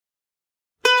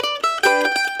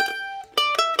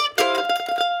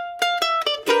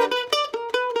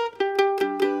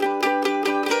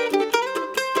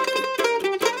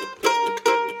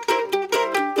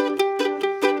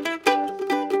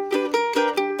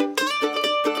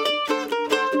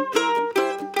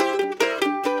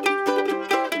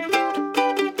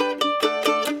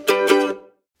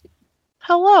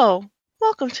So,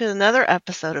 welcome to another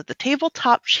episode of the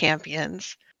Tabletop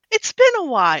Champions. It's been a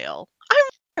while. I'm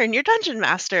Lauren, your Dungeon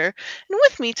Master, and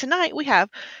with me tonight we have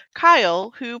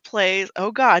Kyle, who plays,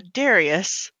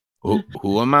 Darius. Who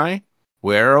am I?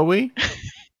 Where are we?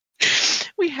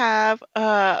 We have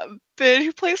Ben,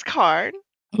 who plays Karn.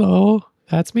 Hello,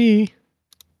 that's me.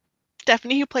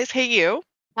 Stephanie, who plays Hey You.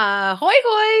 Hoy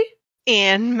hoy!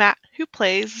 And Matt, who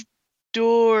plays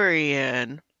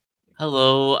Dorian.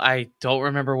 Hello, I don't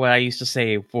remember what I used to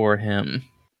say for him.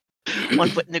 1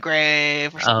 foot in the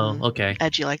grave, or something okay.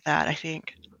 edgy like that, I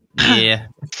think. Yeah.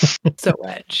 So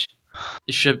edge.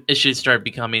 It should start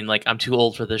becoming like I'm too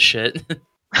old for this shit.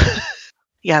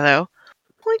 Yeah, though.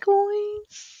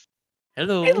 Boys.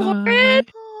 Hello. Hey, Lauren!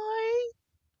 Hi.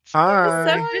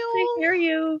 Hi. So good to hear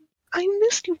you. I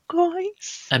missed you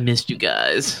guys. I missed you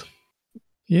guys.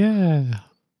 Yeah.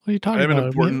 What are you talking I have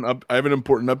an about? I have an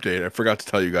important update. I forgot to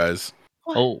tell you guys.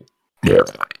 Oh. Yeah.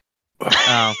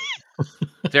 Oh.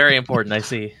 Very important, I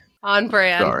see. On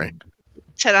brand. Sorry.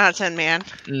 10 out of 10, man.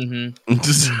 Mm-hmm.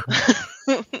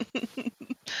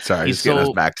 Sorry, He's just getting us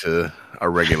so- back to our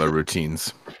regular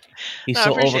routines. He's No, I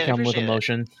so appreciate it, overcome with appreciate it.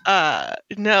 emotion.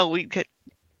 No,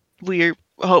 we're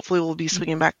hopefully we'll be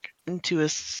swinging back into a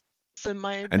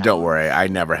semi. And don't worry, I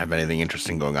never have anything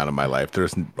interesting going on in my life.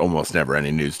 There's almost never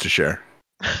any news to share.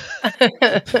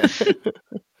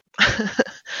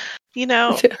 You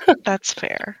know, that's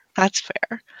fair. That's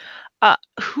fair.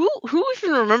 Who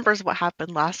even remembers what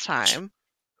happened last time?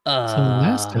 So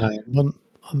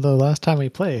the last time we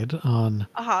played on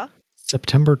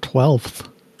September 12th.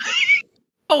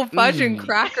 Oh, fudge and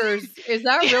crackers. Is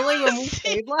that really when we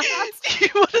played last? Do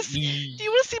you want to see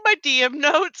my DM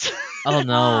notes? Oh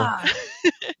no.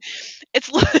 It's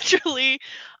literally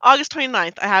August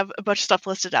 29th. I have a bunch of stuff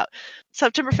listed out.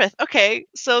 September 5th. Okay,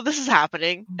 so this is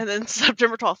happening. And then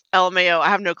September 12th. LMAO. I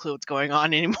have no clue what's going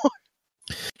on anymore.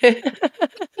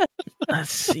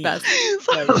 Let's see. That's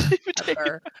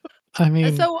better. I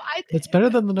mean, So it's better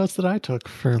than the notes that I took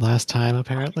for last time,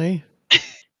 apparently.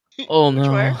 Oh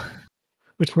no.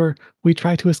 Which we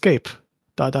tried to escape. ...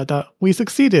 We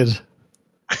succeeded.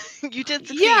 You did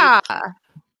succeed. Yeah.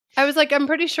 I was like, I'm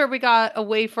pretty sure we got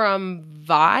away from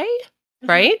Vi,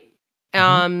 right?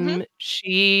 Mhm.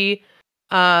 She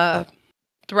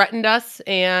threatened us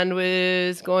and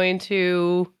was going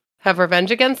to have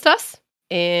revenge against us.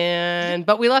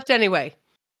 But we left anyway.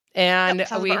 And Yep,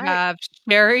 sounds we about right. have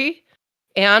Sherry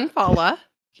and Paula.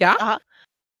 Yeah. Uh-huh.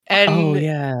 And Oh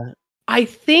yeah. I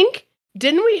think,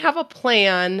 didn't we have a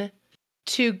plan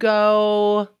to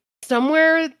go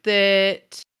somewhere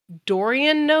that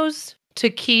Dorian knows to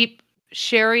keep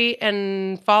Sherry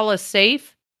and Paula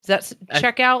safe? Does that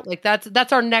check out? Like that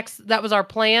was our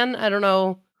plan. I don't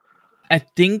know. I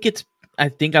think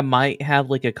I might have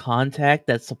like a contact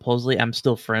that supposedly I'm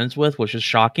still friends with, which is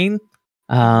shocking.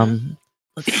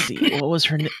 Let's see. What was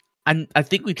her name? I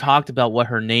think we talked about what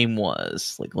her name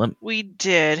was. We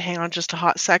did. Hang on just a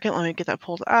hot second. Let me get that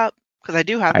pulled up because I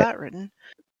do have that written.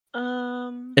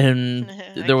 And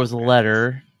there was a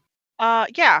letter.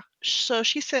 Yeah. So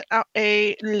she sent out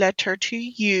a letter to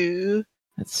you,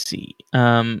 Let's see.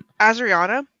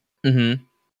 Azriana. Mm-hmm.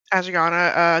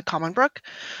 Azriana Commonbrook.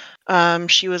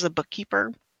 She was a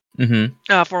bookkeeper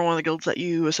Mm-hmm. for one of the guilds that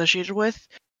you associated with.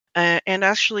 And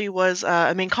actually was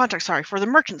a main contact, for the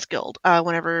Merchants Guild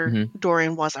whenever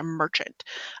Dorian was a merchant.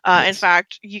 In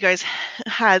fact, you guys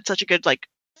had such a good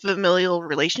familial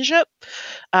relationship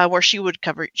where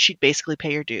she'd basically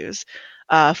pay your dues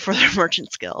for the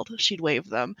Merchants Guild. She'd waive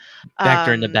them. Back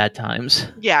during the bad times.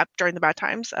 Yeah, during the bad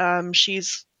times.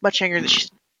 She's much younger. She's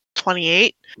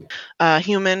 28,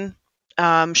 human.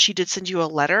 She did send you a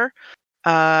letter.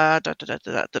 Where does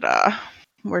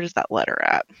that letter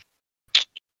at?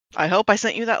 I hope I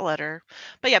sent you that letter.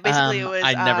 But yeah, basically it was...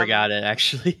 I never got it,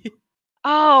 actually.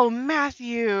 Oh,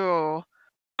 Matthew.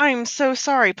 I'm so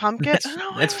sorry, Pumpkin.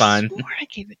 It's fine. I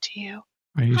gave it to you.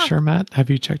 Are you sure, Matt? Have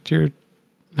you checked your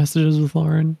messages with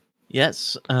Lauren?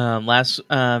 Yes. Last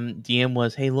DM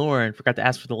was, "Hey, Lauren, forgot to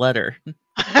ask for the letter."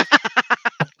 I'm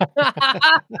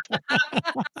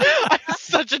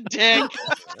such a dick.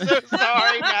 I'm so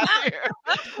sorry, Matthew.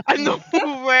 I'm the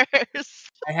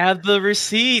worst. I have the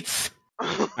receipts.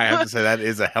 I have to say that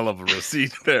is a hell of a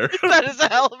receipt there. That is a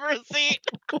hell of a receipt.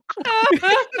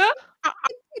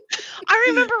 I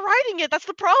remember writing it. That's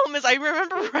the problem. Is I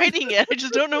remember writing it. I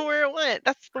just don't know where it went.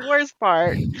 That's the worst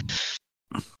part.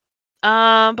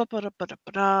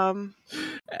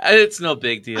 It's no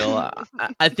big deal.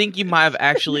 I think you might have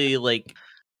actually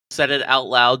said it out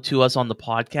loud to us on the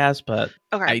podcast, but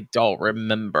Okay. I don't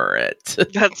remember it.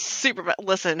 That's super bad.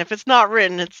 Listen, if it's not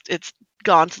written, it's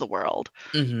gone to the world.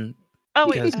 Mm-hmm. Oh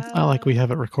wait, Because- It's not like we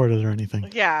have it recorded or anything.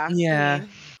 Yeah. Yeah. I mean,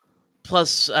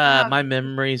 Plus, my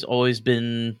memory's always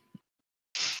been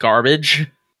garbage.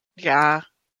 yeah.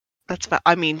 That's about.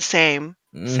 I mean, same.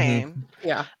 Mhm. Same.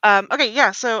 Yeah. Okay.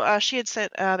 Yeah. So she had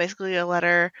sent basically a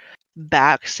letter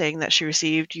back saying that she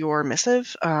received your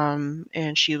missive,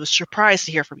 and she was surprised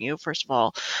to hear from you. First of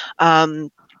all,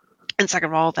 and second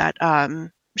of all, that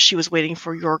she was waiting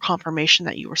for your confirmation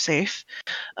that you were safe.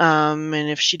 And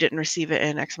if she didn't receive it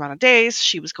in X amount of days,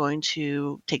 she was going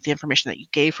to take the information that you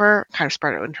gave her, kind of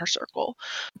spread it in her circle,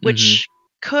 which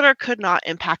could or could not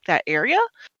impact that area.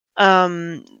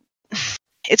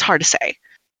 It's hard to say.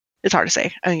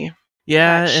 I mean,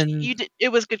 Yeah, but and you did. It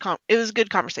was good. It was good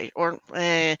conversation, or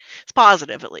it's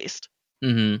positive at least.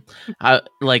 I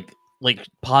like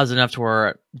positive enough to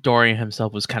where Dorian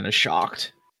himself was kind of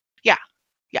shocked. Yeah.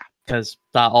 Because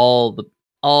all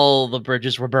the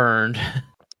bridges were burned.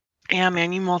 Yeah,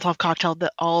 man, you Molotov cocktailed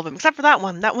all of them except for that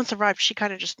one. That one survived. She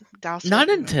kind of just doused. Not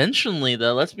it, intentionally,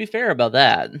 though. Let's be fair about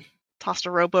that. Tossed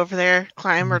a rope over there,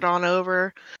 clambered on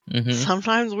over. Mhm.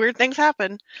 Sometimes weird things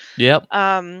happen. Yep.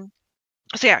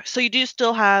 So yeah, so you do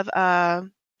still have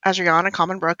Azriana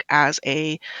Common Brook as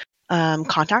a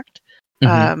contact.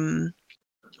 Mhm.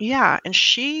 Yeah, and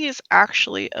she is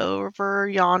actually over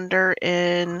yonder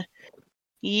in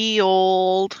ye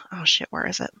old. Oh shit, where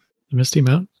is it? The Misty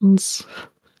Mountains?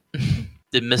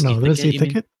 The Misty No, the Misty you mean?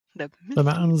 Thicket? The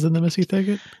mountains in the Misty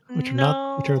Thicket? Which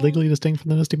are legally distinct from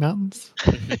the Misty Mountains?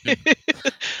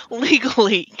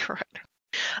 legally correct.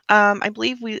 I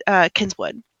believe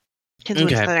Kinswood.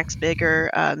 Kinswood's Okay. the next bigger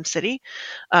city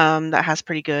that has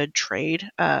pretty good trade.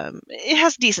 It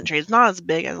has decent trade. It's not as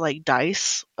big as like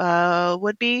Dice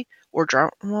would be, or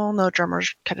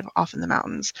Drummer's kind of off in the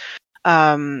mountains.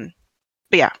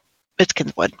 But yeah, it's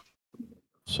Kinswood.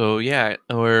 So yeah,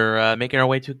 we're making our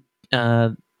way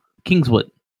to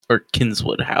Kingswood or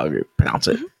Kinswood, however you pronounce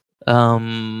it.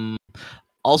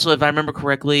 Also, if I remember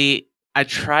correctly, I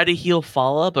tried to heal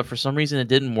Fala, but for some reason it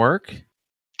didn't work.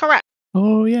 Correct.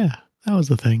 Oh, yeah. That was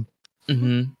the thing.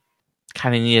 Kind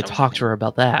of need to talk to her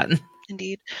about that.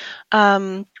 Indeed.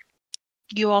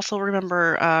 You also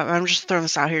remember, I'm just throwing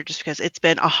this out here just because it's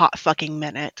been a hot fucking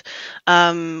minute.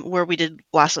 Where we did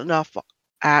last enough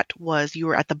at was you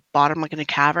were at the bottom, like in a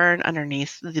cavern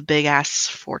underneath the big ass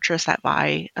fortress that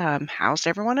Vi housed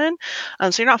everyone in.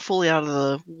 So you're not fully out of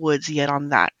the woods yet on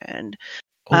that end.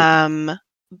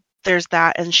 There's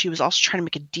that, and she was also trying to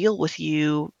make a deal with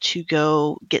you to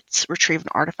go retrieve an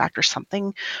artifact or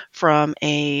something from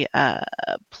a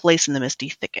place in the Misty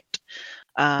Thicket.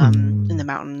 In the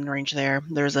mountain range there.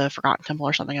 There's a Forgotten Temple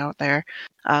or something out there.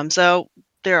 So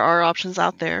there are options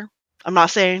out there. I'm not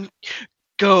saying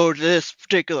go to this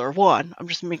particular one. I'm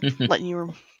just letting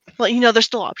you know there's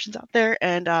still options out there.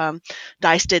 And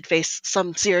Dice did face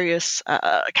some serious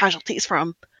casualties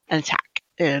from an attack.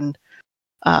 And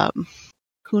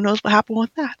who knows what happened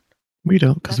with that. We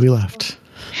don't, because we left.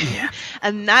 Yeah.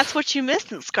 And that's what you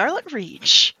missed in Scarlet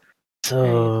Reach.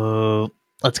 So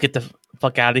let's get the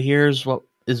fuck out of here is what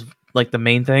is like the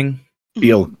main thing.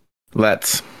 Deal.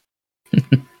 Let's.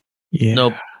 Yeah.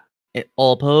 Nope.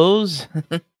 All oppose.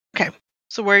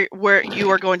 So where you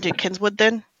are going to Kinswood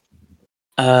then?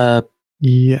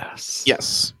 Yes.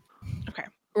 Yes.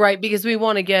 Right, because we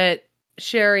want to get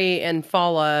Sherry and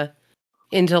Fala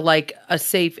into like a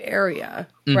safe area,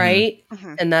 right?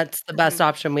 Mm-hmm. And that's the best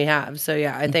option we have. So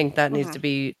yeah, I think that needs to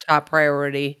be top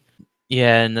priority.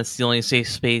 Yeah, and that's the only safe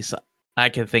space I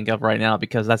can think of right now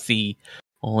because that's the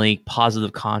only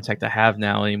positive contact I have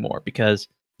now anymore because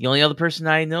the only other person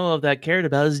I know of that cared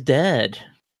about is dead.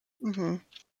 Mm-hmm.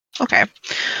 Okay.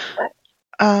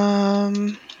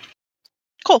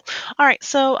 Cool. All right.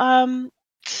 So,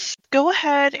 go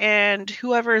ahead and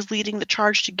whoever is leading the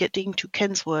charge to getting to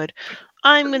Kinswood,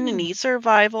 I'm going to need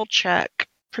survival check.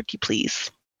 Pretty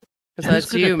please. Because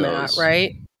that's good you, at Matt, those.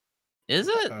 right? Is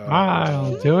it?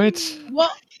 I'll do it.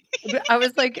 Well, I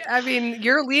was like, I mean,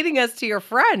 you're leading us to your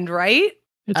friend, right?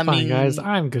 It's I fine, mean- guys.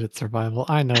 I'm good at survival.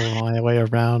 I know my way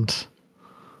around.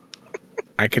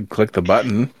 I could click the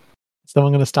button. Is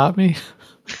someone going to stop me?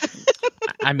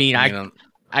 I mean, I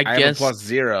I have a guess.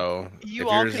 +0. You if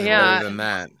all yours can- is Yeah. lower than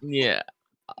that. Yeah.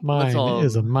 Mine all-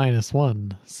 is a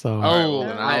 -1. So Oh, All right, well,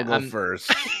 then I'll go I'm-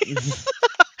 first.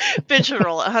 Ben should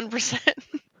roll 100%.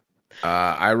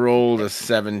 I rolled a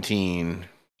 17.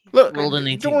 Look, Rolled an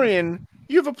 18. Dorian,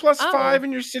 you have a +5 Oh.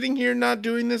 and you're sitting here not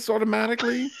doing this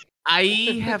automatically?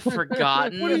 I have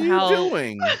forgotten What are you how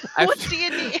doing? What's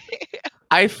D&D?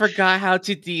 I forgot how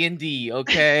to D&D.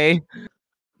 Okay.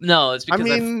 No, it's I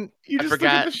because mean, you I just look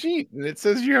at forgot. the sheet and it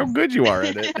says you how good you are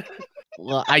at it.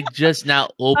 I just now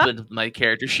opened my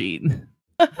character sheet.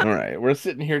 All right, we're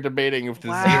sitting here debating if the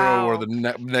Wow. 0 or the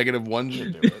 -1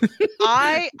 should do it.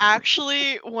 I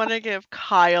actually want to give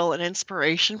Kyle an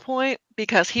inspiration point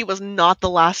because he was not the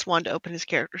last one to open his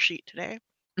character sheet today.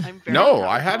 I'm very No, proud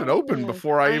I of had him. it open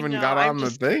before I even got on the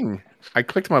thing. I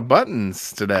clicked my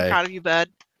buttons I'm today. proud of you, bud.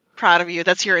 Proud of you.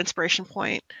 That's your inspiration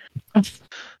point.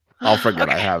 I'll forget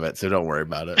I Okay. have it, so don't worry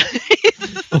about it.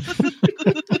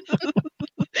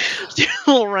 Do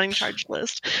a little running charge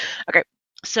list. Okay.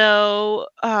 So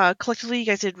collectively you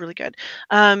guys did really good.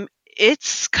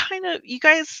 It's kind of, you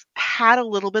guys had a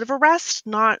little bit of a rest,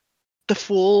 not the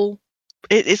full,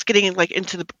 it's getting like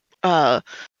into the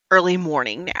early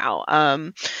morning now.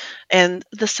 And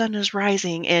the sun is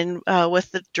rising, and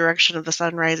with the direction of the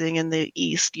sun rising in the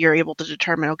east, you're able to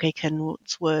determine, okay,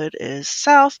 Kingswood is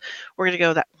south. We're going to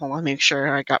go that, hold on, make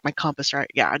sure I got my compass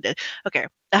right. Yeah, I did. Okay.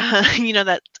 You know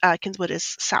that Kingswood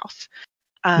is south.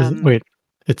 Wait,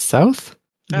 it's south?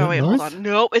 Oh, wait, north? hold on.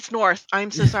 Nope, it's north. I'm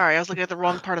so sorry. I was looking at the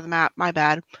wrong part of the map. My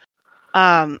bad.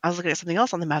 I was looking at something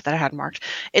else on the map that I had marked.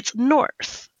 It's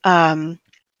north from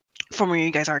where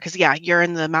you guys are, because, yeah, you're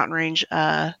in the mountain range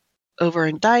over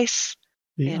in Dice.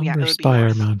 The And, yeah, it would be Umberspire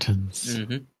north. Mountains.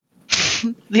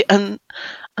 Mm-hmm. The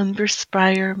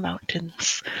Umberspire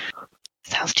Mountains.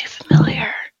 Sounds too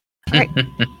familiar. All right.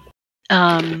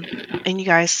 And you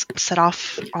guys set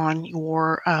off on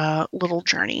your little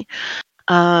journey.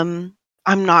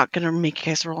 I'm not going to make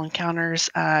you guys roll encounters,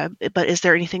 but is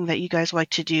there anything that you guys would like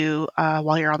to do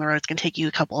while you're on the road? It's going to take you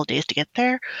a couple of days to get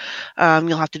there.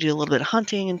 You'll have to do a little bit of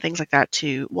hunting and things like that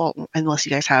too. Well, unless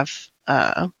you guys have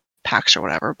packs or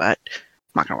whatever, but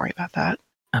I'm not going to worry about that.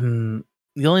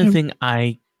 The only thing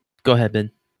go ahead,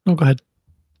 Ben. Oh, go ahead.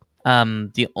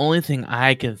 The only thing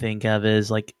I can think of is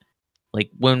like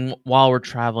while we're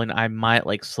traveling, I might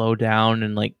like slow down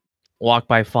and like walk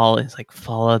by Fala. It's like,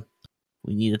 Fala,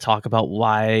 we need to talk about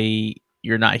why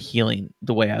you're not healing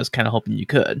the way I was kind of hoping you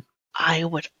could. I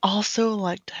would also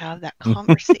like to have that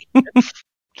conversation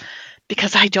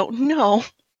because I don't know.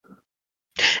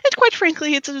 And quite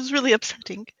frankly, it's really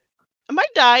upsetting. Am I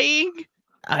dying?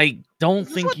 I don't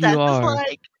think what you that are. Is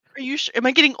like? Are you sure? Am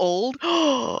I getting old?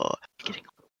 Oh, getting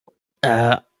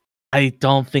old. I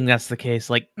don't think that's the case.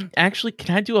 Like, actually,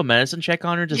 can I do a medicine check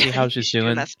on her to see how she's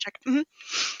doing? Medicine check. Mm-hmm.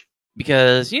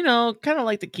 Because, kind of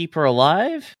like to keep her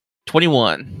alive.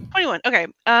 21. 21. Okay.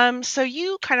 So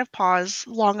you kind of pause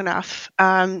long enough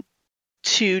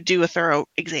to do a thorough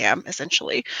exam,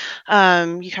 essentially.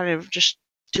 You kind of just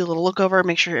do a little look over,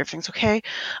 make sure everything's okay.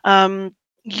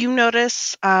 You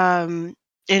notice, and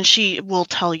she will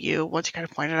tell you once you kind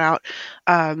of point it out,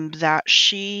 that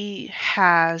she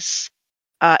has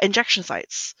injection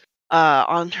sites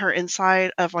on her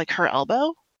inside of like her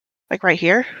elbow, like right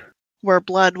here, where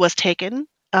blood was taken,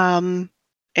 and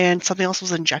something else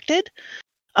was injected.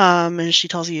 And she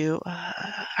tells you,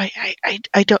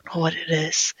 I don't know what it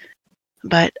is,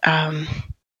 but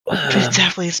it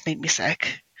definitely has made me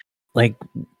sick. Like,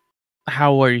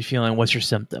 how are you feeling? What's your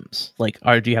symptoms? Like,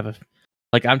 do you have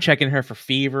I'm checking her for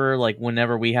fever, like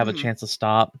whenever we have a chance to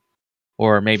stop.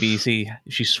 Or maybe you see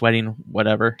she's sweating,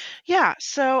 whatever. Yeah,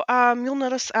 so you'll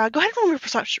notice, go ahead and roll your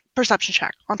perception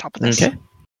check on top of this.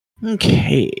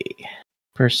 Okay.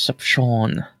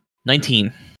 Perception.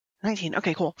 19. 19,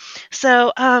 okay, cool.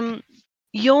 So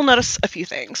you'll notice a few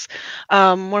things.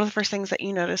 One of the first things that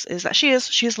you notice is that she is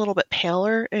a little bit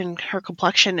paler in her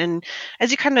complexion, and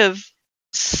as you kind of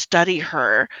study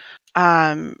her,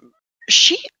 her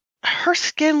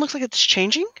skin looks like it's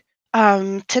changing.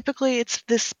 Typically it's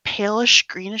this palish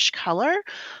greenish color,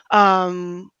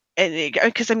 and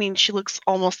because she looks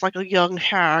almost like a young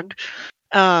hag,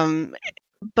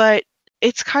 but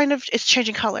it's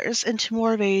changing colors into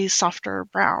more of a softer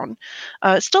brown.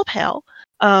 It's still pale.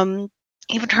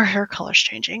 Even her hair color's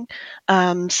changing.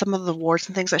 Some of the warts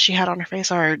and things that she had on her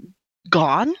face are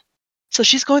gone, so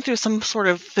she's going through some sort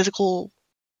of physical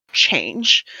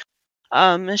change.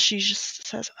 And she just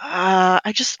says, I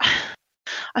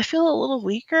feel a little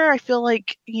weaker. I feel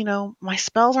like, my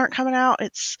spells aren't coming out.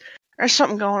 There's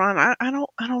something going on. I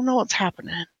don't know what's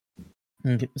happening.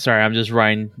 Okay. Sorry, I'm just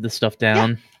writing the stuff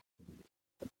down.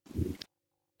 Yeah.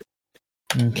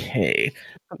 Okay.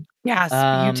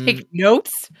 Yes, you take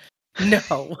notes?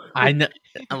 No. I know,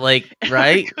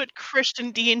 right? Good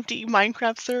Christian D&D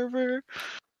Minecraft server.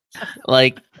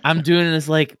 I'm doing this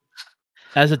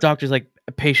as a doctor's a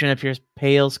patient appears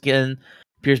pale, skin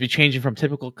appears to be changing from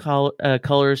typical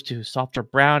colors to softer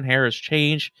brown, hair has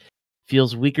changed,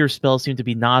 feels weaker, spells seem to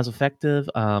be not as effective.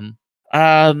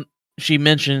 She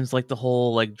mentions the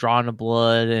whole drawing of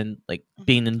blood and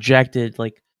being injected.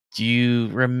 Do you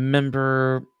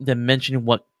remember them mentioning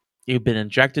what you've been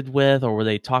injected with, or were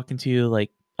they talking to you?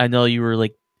 Like, I know you were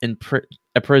like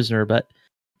a prisoner, but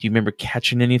do you remember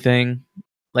catching anything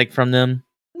like from them?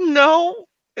 No,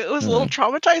 it was a little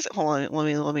traumatizing. Hold on,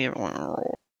 let me.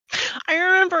 I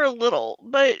remember a little,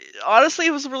 but honestly,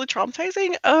 it was really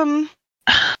traumatizing.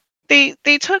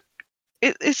 They took.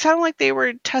 It sounded like they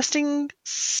were testing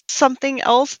something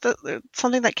else,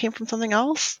 something that came from something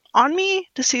else on me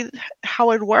to see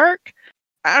how it'd work.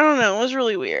 I don't know. It was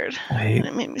really weird. Wait.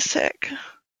 It made me sick.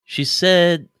 She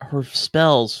said her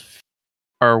spells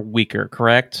are weaker,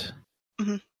 correct?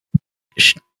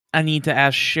 Mm-hmm. I need to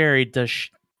ask Sherry, does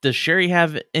Sherry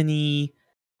have any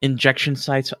injection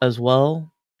sites as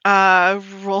well?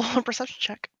 Roll a perception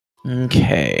check.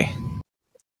 Okay.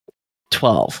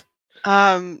 12.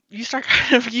 You start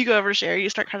you go over to Sherry, you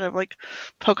start kind of like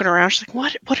poking around. She's like,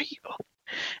 what are you?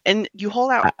 And you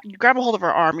you grab a hold of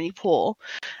her arm and you pull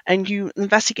and you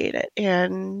investigate it.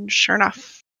 And sure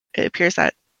enough, it appears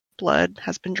that blood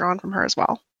has been drawn from her as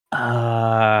well.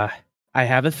 I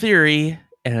have a theory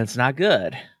and it's not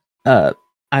good.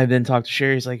 I then talked to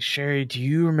Sherry. He's like, Sherry, do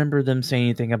you remember them saying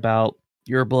anything about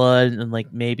your blood and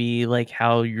like maybe like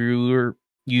how you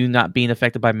not being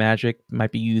affected by magic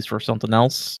might be used for something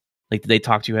else? Like, did they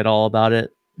talk to you at all about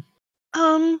it?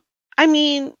 I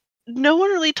mean, no one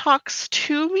really talks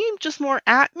to me, just more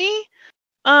at me.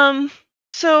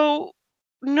 So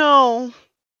no.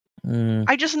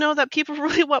 I just know that people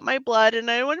really want my blood, and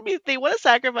they want to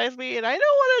sacrifice me, and I don't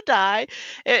want to die.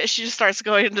 She just starts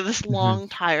going into this long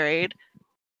tirade.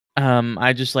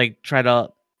 I just like try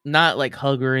to not like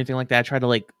hug her or anything like that. I try to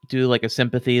like do like a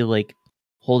sympathy, like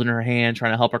holding her hand,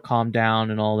 trying to help her calm down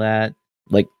and all that.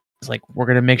 Like, it's like, we're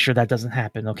gonna make sure that doesn't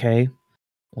happen, okay?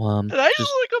 And I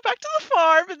just want to go back to the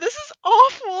farm, and this is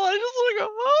awful. I just want to go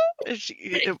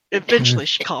home. And eventually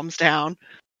she calms down.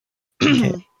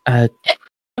 Okay.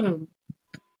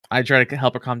 I try to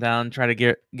help her calm down, try to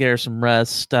get her some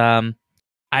rest. I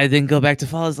then go back to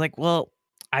Fala's like, well,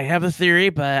 I have a theory,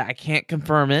 but I can't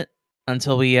confirm it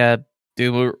until we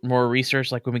do more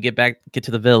research, like when we get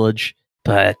to the village.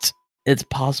 But it's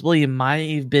possible you might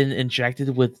have been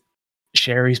injected with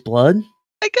Sherry's blood.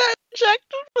 I got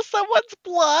injected with someone's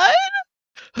blood?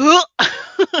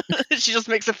 She just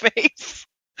makes a face.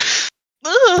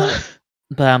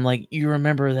 But I'm like, you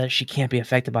remember that she can't be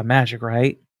affected by magic,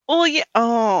 right? Well, yeah.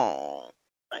 Oh,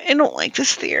 I don't like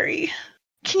this theory.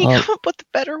 Can you come up with a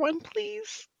better one,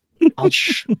 please?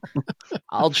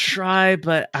 I'll try,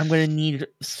 but I'm going to need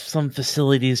some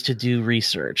facilities to do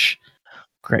research.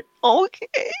 Great. Okay.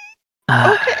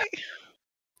 Okay.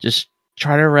 Just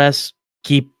try to rest.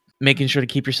 Keep making sure to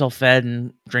keep yourself fed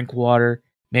and drink water.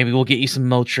 Maybe we'll get you some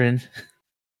Motrin.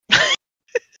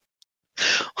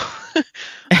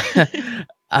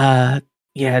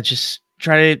 Yeah, just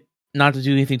try to not to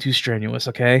do anything too strenuous,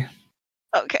 okay?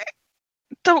 Okay.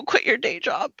 Don't quit your day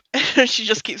job. She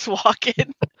just keeps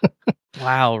walking.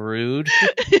 Wow, rude.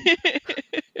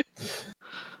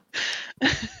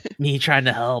 Me trying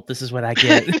to help. This is what I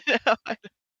get.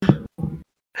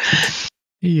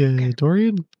 Hey,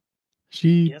 Dorian?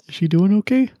 She doing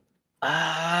okay?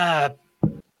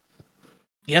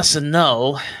 Yes and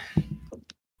no.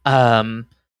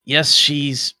 Yes,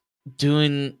 she's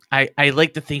doing. I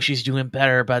like to think she's doing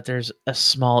better, but there's a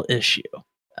small issue.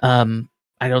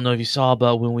 I don't know if you saw,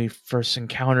 but when we first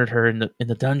encountered her in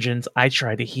the dungeons, I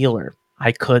tried to heal her.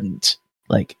 I couldn't.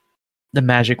 Like, the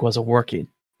magic wasn't working.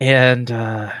 And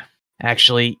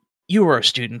actually, you were a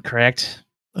student, correct?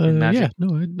 Yeah,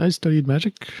 no, I studied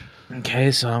magic.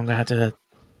 Okay, so I'm gonna have to.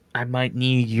 I might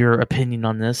need your opinion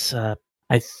on this.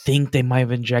 I think they might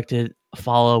have injected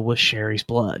Fala with Sherry's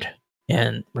blood.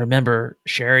 And remember,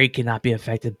 Sherry cannot be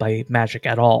affected by magic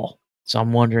at all. So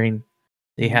I'm wondering,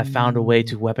 they have found a way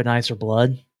to weaponize her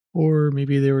blood? Or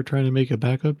maybe they were trying to make a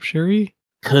backup Sherry?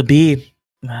 Could be.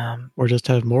 Or just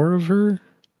have more of her?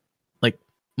 Like,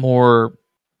 more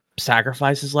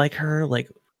sacrifices like her? Like,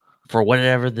 for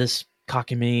whatever this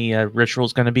Kakami ritual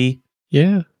is going to be?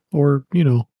 Yeah, or,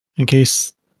 in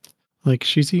case, like,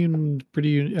 she seemed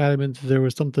pretty adamant that there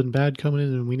was something bad coming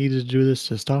in and we needed to do this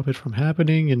to stop it from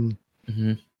happening, and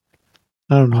I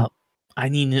don't know. I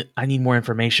need more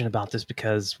information about this,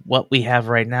 because what we have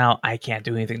right now, I can't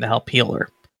do anything to help heal her.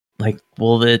 Like,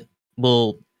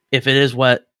 if it is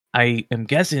what I am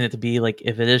guessing it to be, like,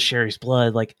 if it is Sherry's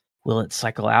blood, like, will it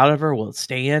cycle out of her? Will it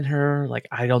stay in her? Like,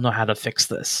 I don't know how to fix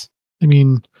this. I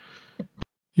mean,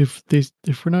 if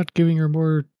we're not giving her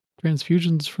more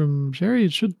transfusions from Sherry,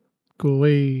 it should go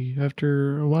away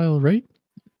after a while, right?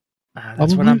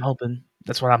 That's what I'm hoping.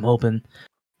 That's what I'm hoping.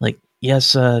 Like,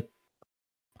 yes, I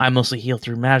mostly heal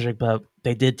through magic, but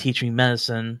they did teach me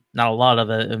medicine, not a lot of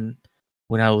it, and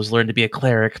when I was learning to be a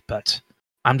cleric, but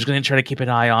I'm just going to try to keep an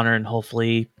eye on her, and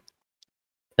hopefully,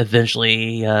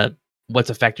 eventually, what's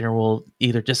affecting her will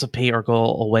either dissipate or go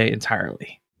away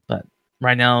entirely. But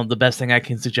right now, the best thing I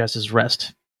can suggest is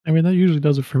rest. I mean, that usually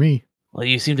does it for me. Well,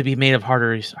 you seem to be made of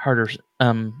hardier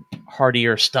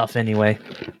stuff anyway.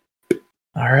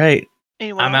 All right.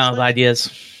 I'm out of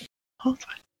ideas. Oh,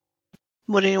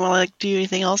 would anyone like to do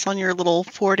anything else on your little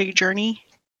 4-day journey?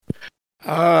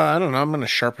 I don't know. I'm gonna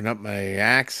sharpen up my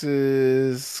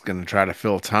axes. Gonna try to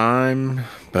fill time,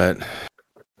 but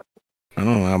I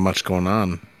don't know how much going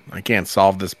on. I can't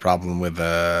solve this problem with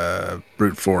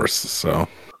brute force, so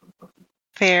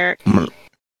fair. I'm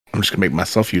just gonna make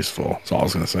myself useful. That's all I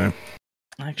was gonna say.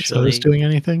 Actually, is Otis doing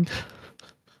anything?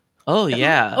 Oh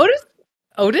yeah,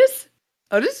 Otis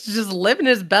is just living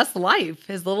his best life,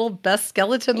 his little best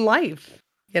skeleton life.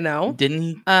 You know,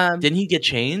 didn't he get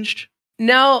changed?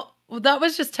 No, that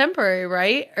was just temporary,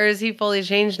 right? Or is he fully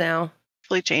changed now?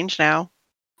 Fully changed now.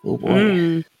 Oh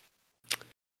boy.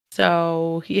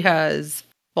 So he has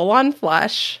full-on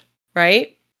flesh,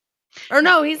 right? Or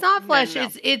no, he's not flesh. No.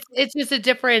 It's just a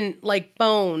different like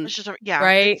bone. It's just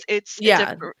right.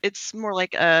 It's more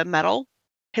like a metal.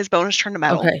 His bone is turned to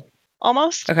metal. Okay.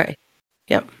 Almost. Okay.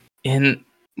 Yep. And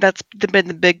that's been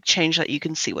the big change that you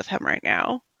can see with him right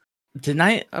now. Wasn't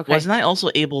I also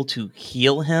able to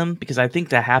heal him? Because I think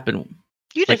that happened.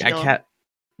 You did heal him.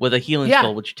 With a healing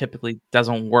spell, which typically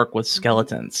doesn't work with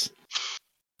skeletons.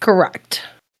 Correct.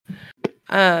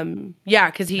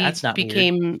 Because he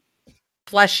became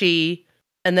fleshy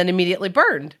and then immediately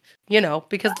burned,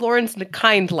 because Lauren's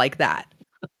kind like that,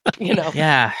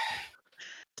 Yeah.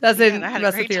 Doesn't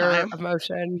mess with your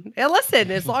emotion. And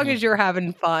listen, as long as you're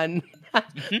having fun,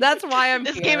 that's why I'm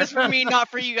this here. Game is for me, not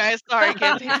for you guys. Sorry,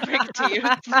 kids. I hate to break it to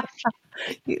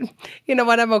you. You know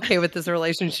what? I'm okay with this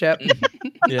relationship.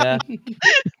 Yeah.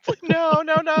 No.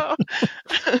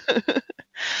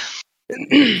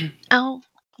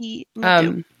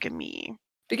 me.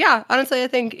 But yeah, honestly, I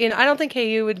think I don't think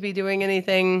KU would be doing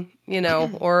anything,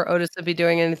 or Otis would be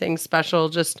doing anything special.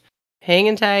 Just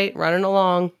hanging tight, running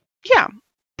along. Yeah.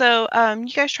 So,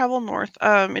 you guys travel north.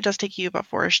 It does take you about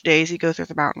 4-ish days. You go through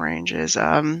the mountain ranges.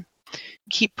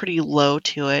 Keep pretty low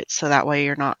to it, so that way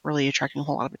you're not really attracting a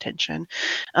whole lot of attention.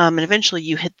 And eventually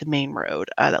you hit the main road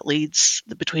that leads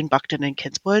between Buckton and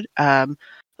Kinswood,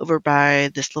 over by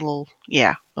this little,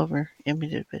 over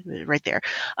right there.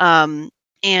 And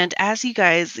as you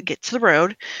guys get to the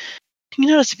road, you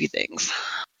notice a few things.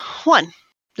 One,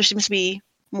 there seems to be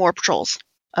more patrols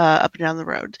up and down the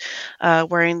road,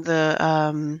 wearing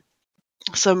the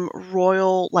some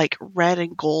royal, like, red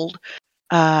and gold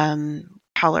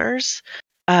colors.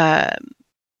 And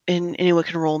anyone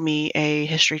can roll me a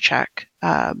history check.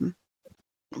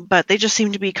 But they just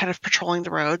seem to be kind of patrolling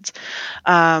the roads.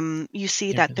 You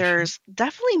see that there's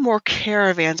definitely more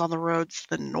caravans on the roads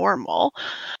than normal.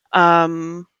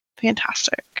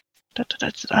 Fantastic.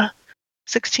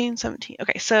 16, 17.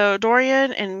 Okay, so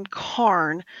Dorian and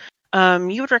Karn,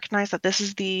 you would recognize that this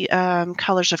is the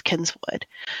colors of Kinswood.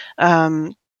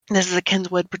 This is a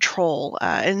Kinswood patrol,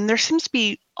 and there seems to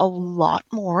be a lot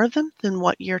more of them than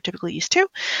what you're typically used to.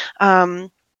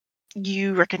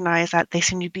 You recognize that they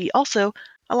seem to be also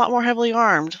a lot more heavily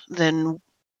armed than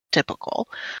typical.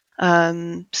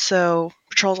 So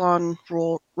patrols on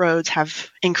rural roads have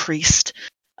increased.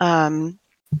 You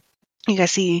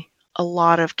guys see a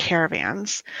lot of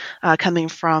caravans coming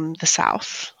from the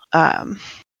south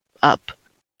up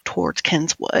towards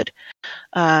Kinswood.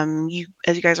 As you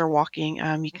guys are walking,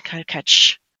 you can kind of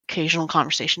catch occasional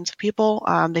conversations with people.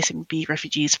 They seem to be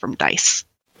refugees from Dice.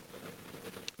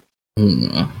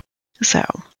 So,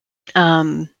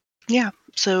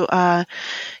 So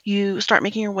you start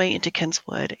making your way into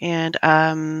Kinswood,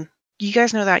 and you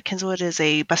guys know that Kinswood is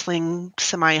a bustling,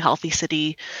 semi-healthy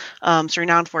city. It's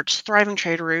renowned for its thriving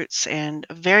trade routes and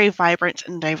a very vibrant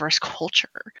and diverse culture.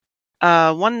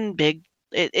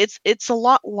 It's a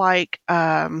lot like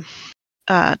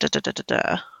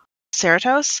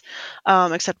Cerritos,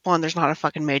 except one, there's not a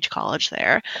fucking mage college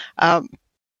there.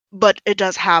 But it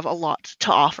does have a lot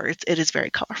to offer. It is very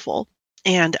colorful.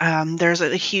 And there's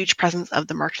a huge presence of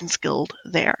the Merchants Guild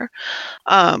there.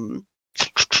 And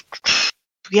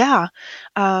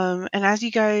as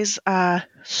you guys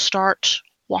start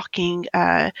walking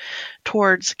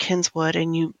towards Kinswood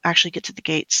and you actually get to the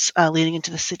gates leading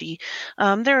into the city,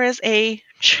 there is a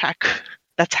check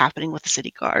that's happening with the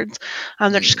city guards.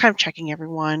 They're just kind of checking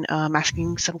everyone,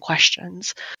 asking some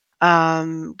questions.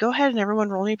 Go ahead and everyone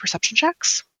roll me perception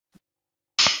checks.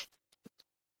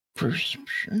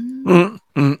 Perception?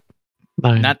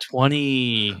 Not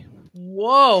 20.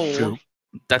 Whoa.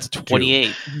 That's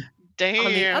 28. Damn.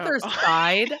 On the other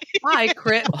side, I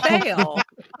crit fail.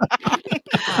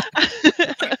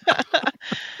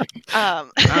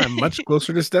 I'm much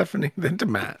closer to Stephanie than to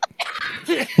Matt.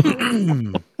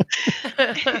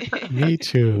 Me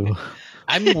too.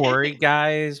 I'm worried,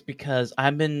 guys, because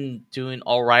I've been doing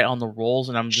all right on the rolls,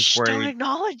 and I'm just Don't worried.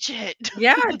 acknowledge it.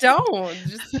 Yeah, don't.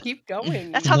 Just keep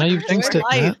going. That's how Now the you've curse jinxed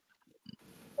works. it,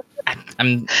 Matt.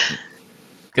 I'm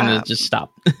gonna just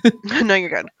stop. No, you're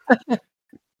good.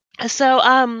 So,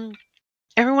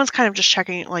 everyone's kind of just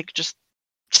checking, like, just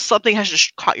something has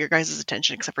just caught your guys'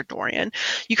 attention, except for Dorian.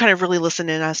 You kind of really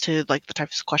listen in as to like the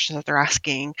types of questions that they're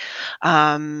asking,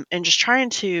 and just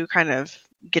trying to kind of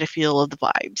get a feel of the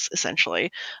vibes.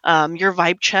 Essentially, your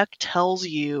vibe check tells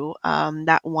you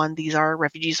that one, these are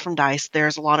refugees from Dice.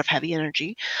 There's a lot of heavy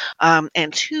energy,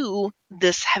 and two,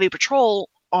 this heavy patrol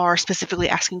are specifically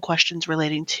asking questions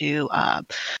relating to.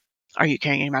 Are you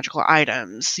carrying any magical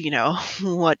items? You know,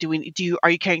 what do we do? Are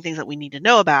you carrying things that we need to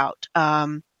know about?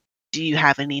 Do you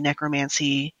have any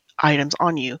necromancy items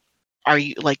on you? Are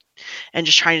you like, and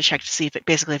just trying to check to see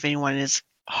if anyone is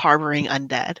harboring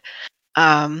undead.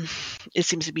 It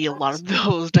seems to be a lot of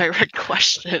those direct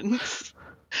questions.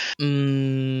 No,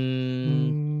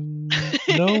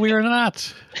 we are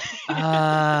not.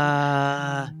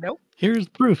 Nope. Here's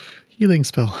proof. Healing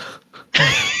spell.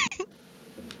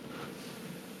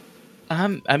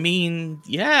 I mean,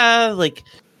 yeah, like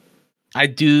I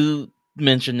do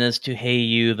mention this to Hey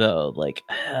You though, like,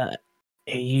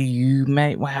 hey, you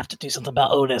might have to do something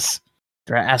about Otis.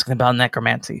 They're asking about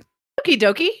necromancy. Okie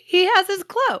dokie. He has his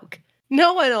cloak.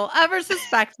 No one will ever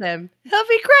suspect him. He'll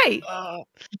be great.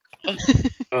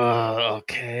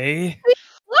 Okay.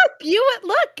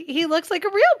 Look. He looks like a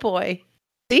real boy.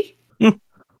 See?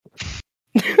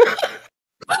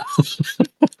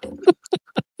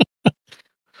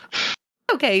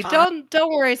 Okay, don't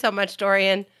worry so much,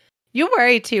 Dorian. You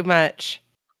worry too much.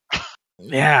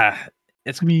 Yeah,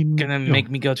 it's gonna no. make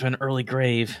me go to an early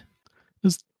grave.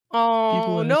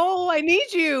 Oh, no, I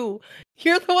need you.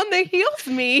 You're the one that heals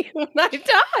me when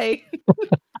I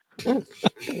die.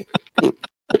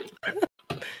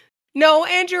 No,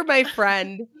 and you're my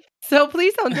friend. So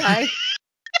please don't die.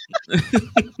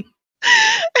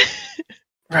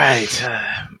 Right.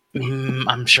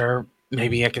 I'm sure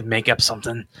maybe I could make up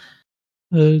something.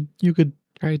 You could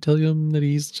try to tell him that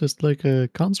he's just like a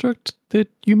construct that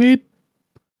you made.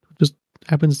 Just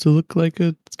happens to look like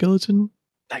a skeleton.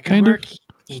 That could work.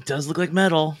 He does look like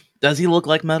metal. Does he look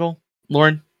like metal,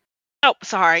 Lauren? Oh,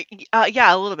 sorry.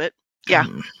 Yeah, a little bit. Yeah,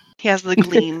 he has the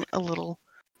gleam a little.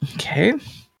 Okay.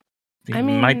 I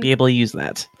mean, might be able to use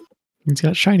that. He's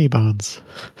got shiny bones.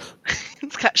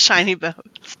 He's got shiny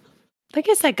bones. Like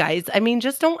I said, guys, I mean,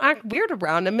 just don't act weird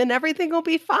around him and everything will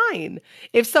be fine.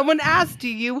 If someone asks, do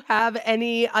you have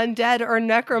any undead or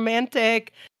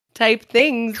necromantic type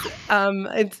things,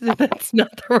 that's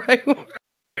not the right word.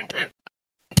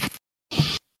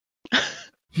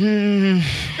 I'm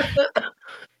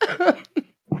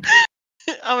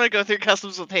going to go through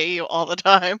customs with Hey You all the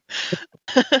time.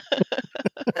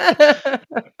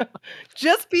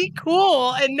 Just be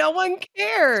cool and no one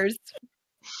cares.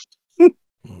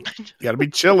 You got to be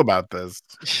chill about this.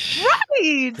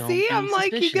 Right. Don't See, be I'm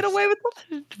like, you get suspicious. away with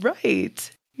it.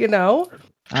 Right. You know?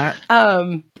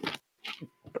 Man,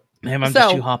 I'm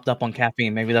just too hopped up on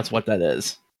caffeine. Maybe that's what that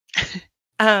is.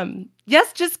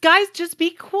 Yes, just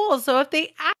be cool. So if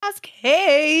they ask,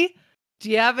 hey,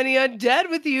 do you have any undead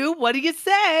with you? What do you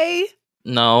say?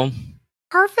 No.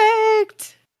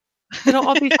 Perfect. It'll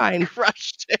all be fine.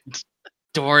 Crushed it.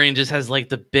 Dorian just has like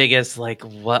the biggest, like,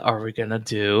 what are we gonna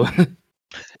do?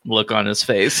 Look on his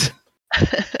face.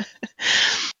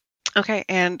 Okay,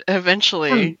 and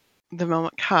eventually the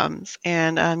moment comes,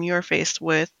 and you are faced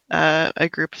with a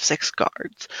group of 6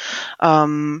 guards.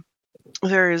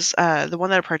 There's the one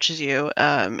that approaches you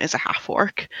is a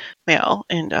half-orc male,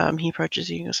 and he approaches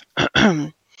you and goes,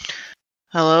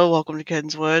 hello, welcome to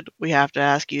Kinswood. We have to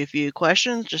ask you a few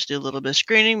questions, just do a little bit of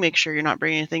screening, make sure you're not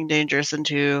bringing anything dangerous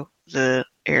into the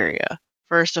area.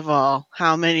 First of all,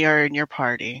 how many are in your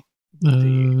party?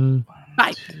 1,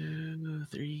 5, 2,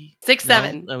 3, 6,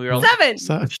 7. No, we were all 7.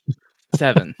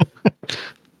 7.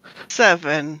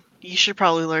 7. You should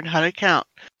probably learn how to count.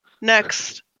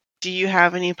 Next, do you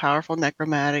have any powerful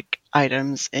necromantic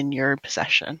items in your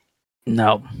possession?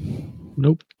 No.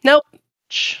 Nope.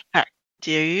 Check.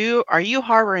 Are you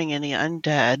harboring any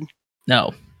undead?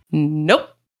 No. Nope.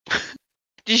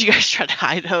 Did you guys try to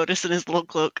hide Otis in his little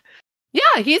cloak?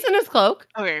 Yeah, he's in his cloak.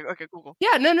 Okay, cool.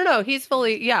 Yeah, no. He's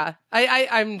fully, yeah.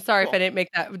 I'm sorry if I didn't make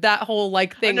that whole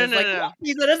like thing. No. Yeah,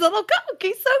 he's in his little cloak.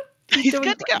 He's He's doing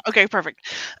good to great. go. Okay, perfect.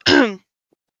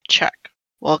 Check.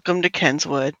 Welcome to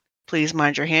Kinswood. Please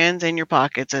mind your hands and your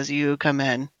pockets as you come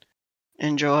in.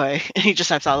 Enjoy. And he just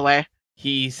steps out of the way.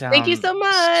 He sounds Thank you so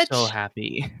much. so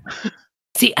happy.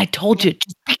 See, I told you,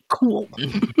 just be cool.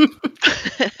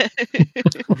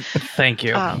 Thank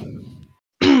you.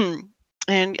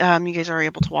 And you guys are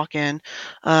able to walk in.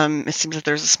 It seems that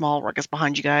there's a small ruckus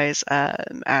behind you guys,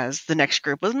 as the next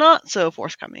group was not so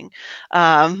forthcoming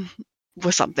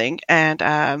with something.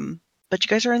 And but you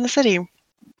guys are in the city.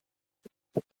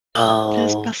 It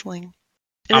is bustling.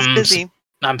 It is busy.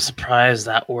 I'm surprised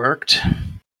that worked.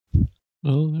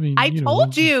 Well, I mean, I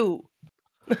told you.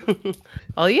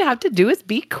 All you have to do is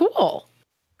be cool.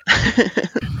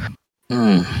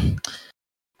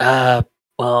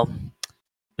 Well,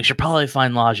 we should probably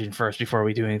find lodging first before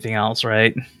we do anything else,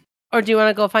 right? Or do you want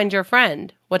to go find your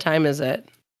friend? What time is it?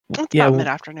 It's about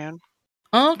mid-afternoon.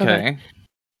 Okay.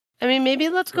 I mean, maybe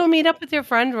let's go meet up with your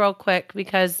friend real quick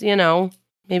because,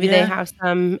 maybe they have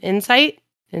some insight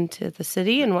into the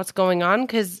city and what's going on.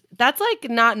 Because that's,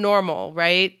 not normal,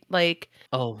 right? I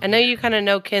know you kind of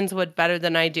know Kinswood better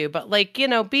than I do, but,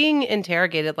 being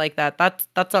interrogated like that,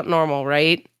 that's not normal,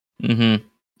 right? Mm-hmm.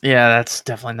 Yeah, that's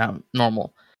definitely not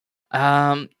normal.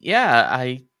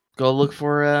 I go look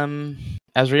for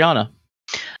Azriana.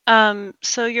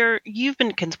 So you've been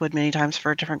to Kinswood many times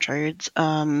for different trades,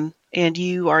 and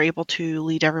you are able to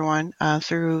lead everyone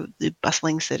through the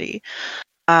bustling city.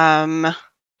 What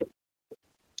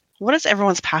is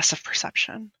everyone's passive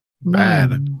perception?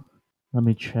 Bad. Let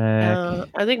me check.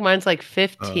 I think mine's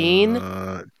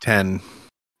 15. 10.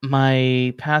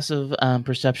 My passive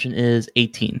perception is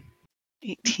 18.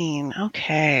 18.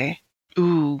 Okay.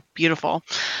 Ooh, beautiful.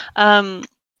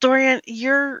 Dorian,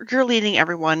 you're leading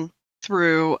everyone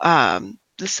through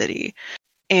the city,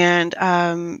 and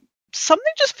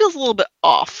something just feels a little bit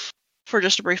off for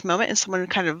just a brief moment, and someone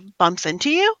kind of bumps into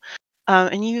you,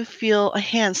 and you feel a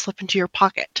hand slip into your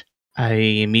pocket. I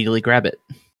immediately grab it.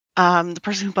 The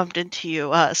person who bumped into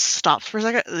you stops for a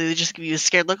second. They just give you a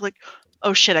scared look, like,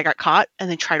 "Oh shit, I got caught," and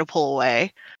they try to pull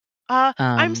away.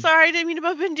 I'm sorry, I didn't mean to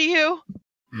bump into you.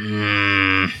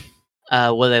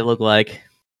 What do they look like?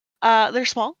 They're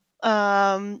small.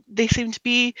 They seem to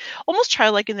be almost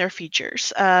childlike in their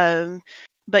features.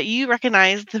 But you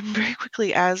recognize them very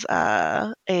quickly as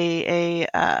a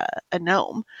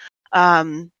gnome.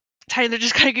 Tyler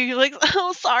just kind of gives you like,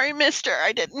 "Oh, sorry, mister.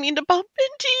 I didn't mean to bump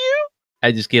into you.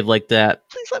 I just give that.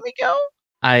 Please let me go."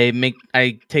 I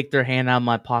take their hand out of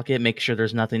my pocket, make sure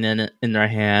there's nothing in it in their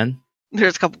hand.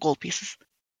 There's a couple gold pieces.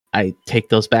 I take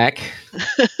those back.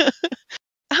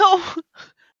 Oh,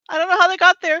 I don't know how they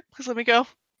got there. Please let me go.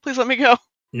 Please let me go.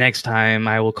 Next time,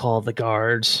 I will call the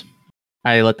guards.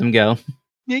 I let them go.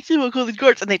 Next time, we'll call the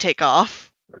guards, and they take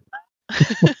off.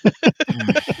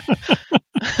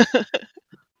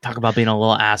 Talk about being a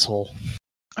little asshole.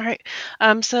 All right.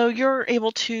 So you're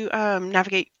able to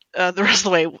navigate the rest of the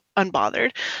way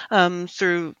unbothered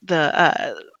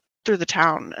through the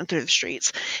town and through the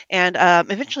streets, and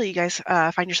eventually you guys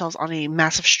find yourselves on a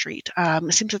massive street.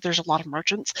 It seems that there's a lot of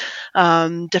merchants.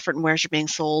 Different wares are being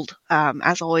sold.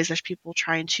 As always, there's people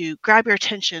trying to grab your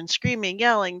attention, screaming,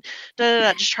 yelling,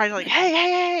 just trying to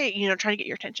hey, trying to get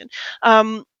your attention.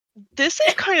 This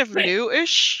is kind of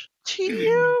newish to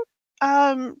you,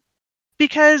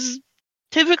 because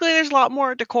typically there's a lot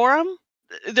more decorum.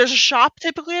 There's a shop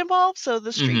typically involved, so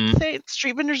the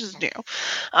street vendors is new.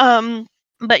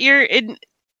 But you're in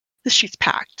the street's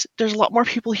packed. There's a lot more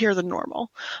people here than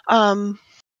normal.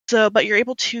 But you're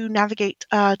able to navigate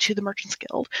to the Merchants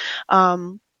Guild.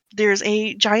 There's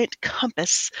a giant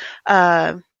compass.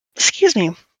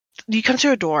 You come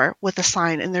to a door with a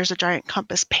sign, and there's a giant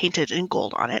compass painted in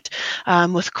gold on it,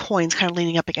 with coins kind of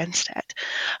leaning up against it.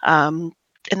 And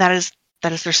that is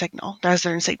their signal. That is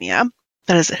their insignia.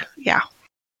 That is, yeah.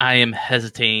 I am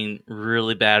hesitating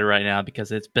really bad right now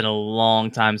because it's been a long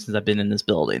time since I've been in this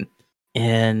building.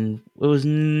 And it was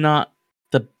not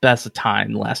the best of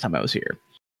time the last time I was here.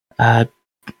 All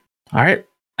right.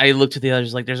 I look to the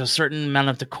others like there's a certain amount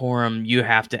of decorum you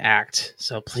have to act.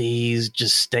 So please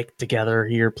just stick together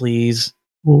here, please.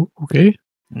 Well, okay.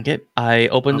 Okay. I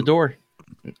open the door.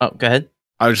 Oh, go ahead.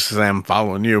 I was just saying I'm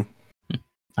following you.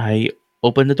 I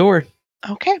open the door.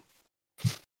 Okay.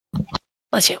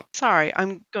 Bless you. Sorry,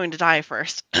 I'm going to die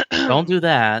first. Don't do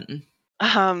that.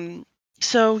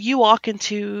 So you walk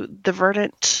into the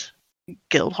Verdant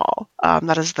Guild Hall.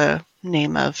 That is the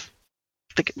name of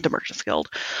the Merchants Guild.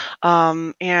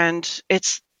 And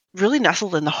it's really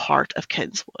nestled in the heart of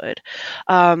Kinswood.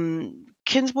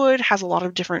 Kinswood has a lot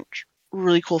of different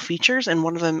really cool features, and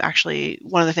one of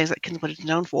the things that Kinswood is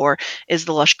known for is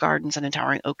the lush gardens and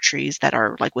towering oak trees that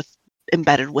are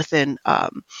embedded within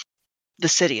the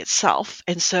city itself.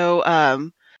 And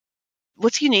so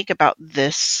what's unique about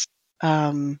this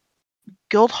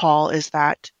guild hall is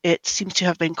that it seems to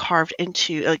have been carved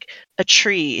into like a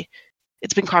tree.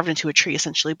 It's been carved into a tree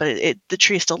essentially, but the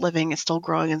tree is still living, it's still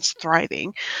growing, and it's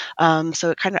thriving.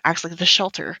 So it kind of acts like the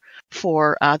shelter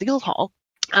for the guild hall.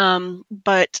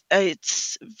 But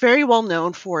it's very well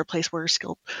known for a place where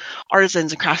skilled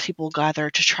artisans and craftspeople gather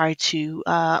to try to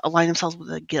align themselves with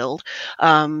a guild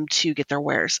to get their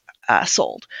wares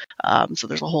sold. So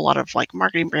there's a whole lot of like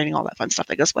marketing, branding, all that fun stuff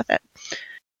that goes with it.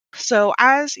 So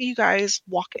as you guys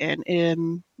walk in,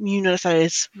 you notice that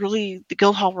it's really the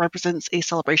guild hall represents a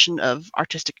celebration of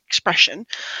artistic expression.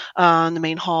 The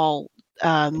main hall,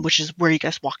 which is where you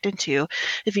guys walked into,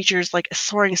 it features like a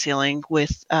soaring ceiling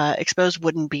with exposed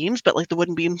wooden beams, but like the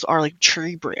wooden beams are like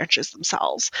tree branches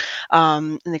themselves,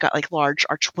 and they got like large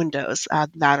arch windows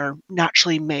that are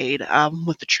naturally made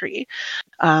with the tree.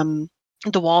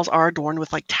 The walls are adorned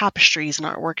with like tapestries and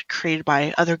artwork created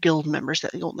by other guild members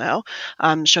that you'll know,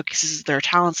 showcases their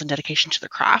talents and dedication to the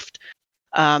craft.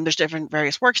 There's different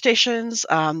various workstations.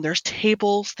 There's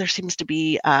tables. There seems to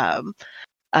be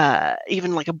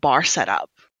even like a bar set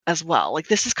up as well. Like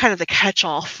this is kind of the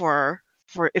catch-all for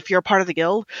if you're a part of the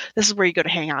guild. This is where you go to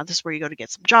hang out. This is where you go to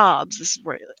get some jobs. This is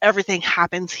where everything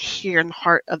happens here in the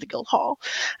heart of the guild hall,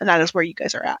 and that is where you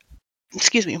guys are at.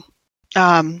 Excuse me.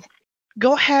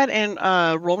 Go ahead and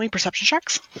roll me perception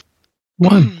checks.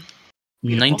 1.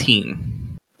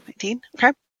 19. 19.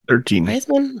 Okay. 13.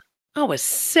 Wiseman? Oh, a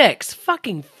 6.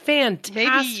 Fucking fantastic.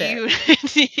 Maybe you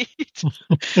need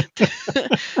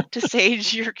to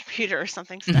sage your computer or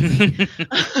something, Stephanie.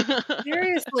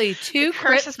 Seriously, 2 The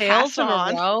crit curse has fails passed in a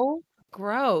on. row?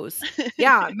 Gross.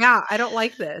 Yeah, Matt, I don't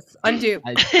like this. Undo.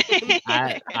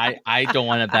 I don't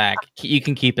want it back. You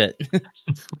can keep it.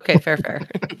 Okay, fair.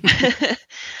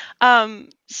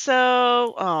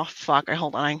 So, oh fuck!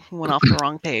 Hold on, I went off the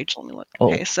wrong page. Let me look.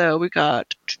 Okay, so we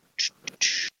got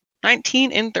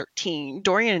 19 and 13.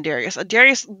 Dorian and Darius.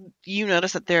 Darius, you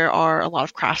notice that there are a lot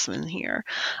of craftsmen here,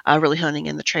 really honing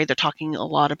in the trade. They're talking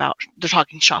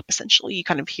shop essentially. You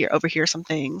kind of overhear some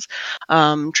things,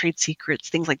 trade secrets,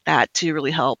 things like that, to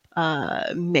really help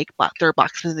make their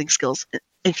blacksmithing skills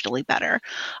infinitely better.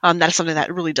 That is something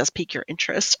that really does pique your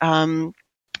interest.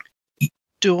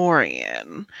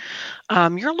 Dorian,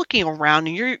 you're looking around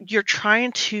and you're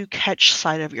trying to catch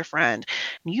sight of your friend,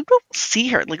 and you don't see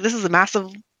her. Like, this is a massive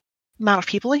amount of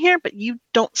people in here, but you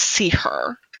don't see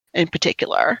her in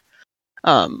particular.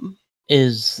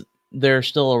 Is there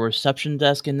still a reception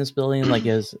desk in this building? Like,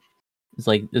 is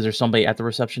there somebody at the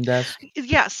reception desk?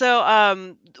 Yeah.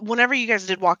 So, whenever you guys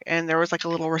did walk in, there was like a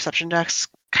little reception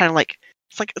desk, kind of like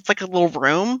it's like a little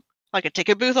room, like a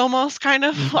ticket booth almost, kind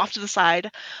of off to the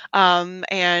side. Yeah,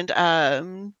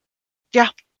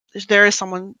 there is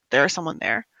someone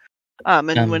there.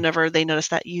 And whenever they notice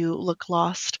that you look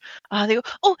lost, they go,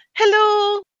 "Oh,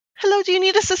 hello, do you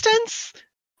need assistance?"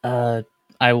 I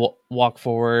walk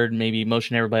forward, maybe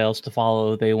motion everybody else to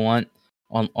follow if they want,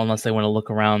 unless they want to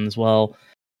look around as well.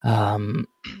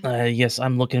 Yes,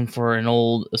 I'm looking for an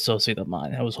old associate of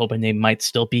mine. I was hoping they might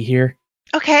still be here.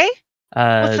 Okay.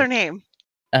 What's their name?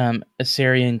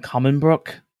 Asarian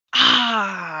Commonbrook.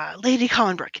 Ah, Lady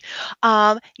Commonbrook.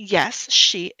 Yes,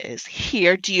 she is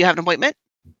here. Do you have an appointment?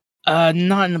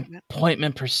 Not an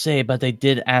appointment per se, but they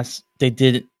did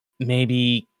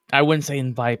maybe, I wouldn't say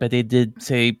invite, but they did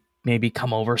say maybe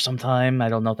come over sometime. I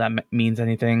don't know if that means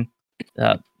anything.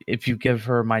 If you give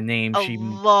her my name, a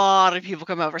lot of people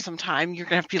come over sometime. You're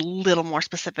gonna have to be a little more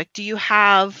specific. Do you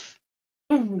have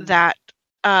that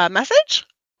message?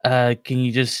 Can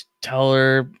you just tell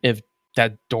her if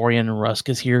that Dorian Rusk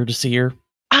is here to see her?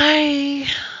 I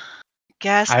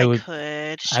guess I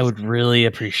could. I would really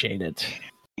appreciate it.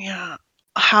 Yeah.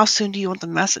 How soon do you want the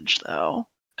message, though?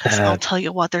 Because I'll tell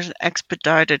you what, there's an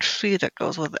expedited fee that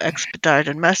goes with the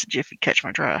expedited message, if you catch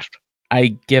my drift.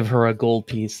 I give her a gold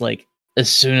piece, like,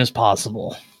 as soon as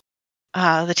possible.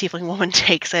 The tiefling woman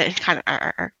takes it and kind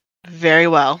of, very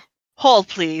well. Hold,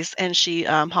 please. And she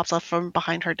hops up from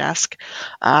behind her desk,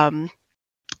 and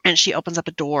she opens up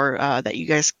a door that you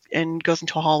guys, and goes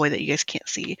into a hallway that you guys can't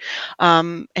see.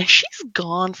 And she's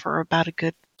gone for about a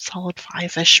good solid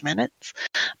 5-ish minutes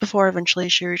before eventually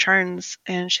she returns,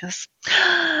 and she says,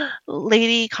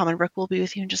 "Lady Commonbrook will be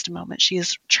with you in just a moment. She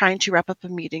is trying to wrap up a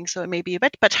meeting, so it may be a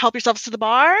bit, but help yourselves to the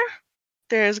bar.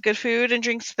 There's good food and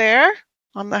drinks there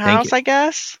on the house, I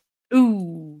guess."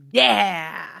 Ooh,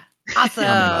 yeah.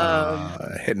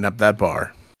 Awesome. Hitting up that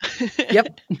bar.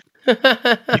 Yep.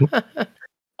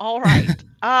 All right.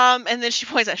 And then she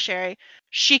points at Sherry.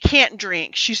 She can't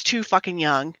drink. She's too fucking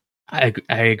young. I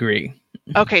agree.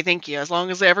 Okay, thank you. As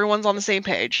long as everyone's on the same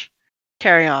page.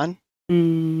 Carry on.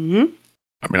 Mm-hmm.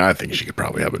 I mean, I think she could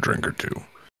probably have a drink or two.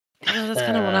 Yeah, that's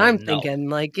kind of what I'm No. thinking.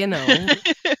 Like,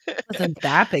 wasn't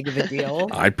that big of a deal.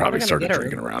 I'd probably We're gonna started get her.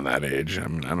 drinking around that age. I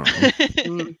mean, I don't know.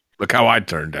 Mm. Look how I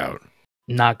turned out.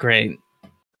 Not great.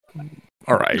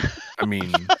 All right. I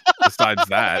mean, besides Oh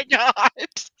my that,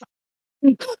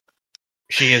 god.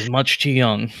 She is much too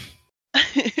young.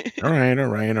 all right.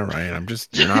 I'm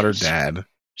just, you're not her dad.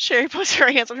 Sherry puts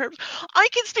her hands on her. I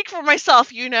can speak for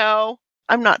myself,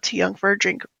 I'm not too young for a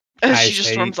drink. And I she just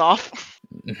say- storms off.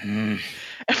 Mhm.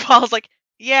 And Paul's like,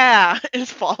 yeah, and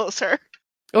just follows her.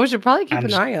 Oh, we should probably keep I'm an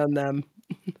just- eye on them.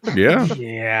 Yeah,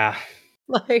 Yeah.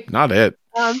 Like, not it.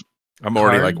 I'm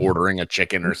already Hard. like ordering a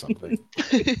chicken or something.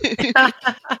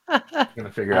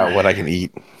 Gonna figure out what I can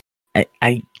eat.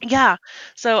 I Yeah.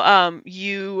 So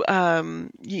you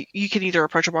can either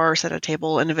approach a bar or set a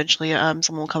table, and eventually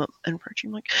someone will come up and approach you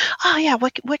like, oh yeah,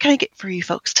 what can I get for you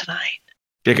folks tonight?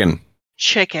 Chicken.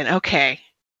 Chicken. Okay.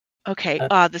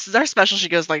 This is our special. She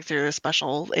goes like through the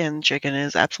special, and chicken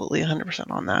is absolutely 100%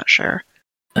 on that. Sure.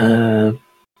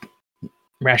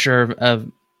 rasher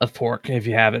of pork if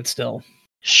you have it still.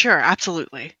 Sure,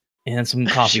 absolutely. And some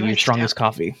coffee, She your writes strongest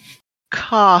coffee.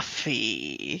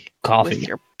 Coffee with Coffee.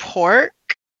 your pork.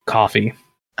 Coffee.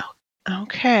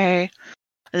 Okay.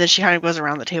 And then she kind of goes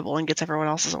around the table and gets everyone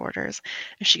else's orders.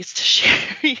 And she gets to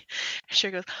Sherry.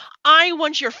 Sherry goes, I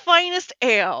want your finest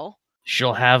ale.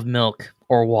 She'll have milk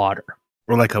or water.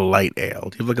 Or like a light ale.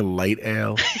 Do you have like a light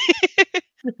ale?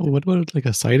 What about like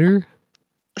a cider?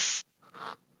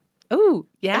 oh,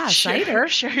 yeah, Sherry- cider.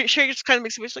 Sherry just kind of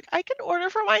makes a wish like, I can order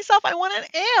for myself. I want an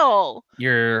ale.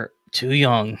 You're too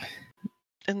young.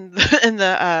 And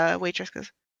the waitress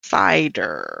goes,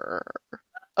 cider.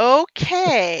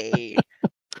 Okay.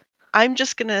 I'm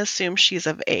just going to assume she's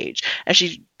of age. And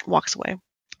she walks away.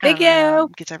 Thank you.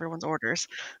 Gets everyone's orders.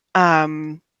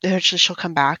 Eventually she'll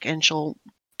come back and she'll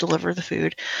deliver the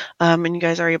food. And you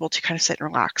guys are able to kind of sit and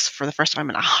relax for the first time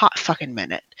in a hot fucking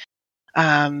minute.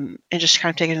 And just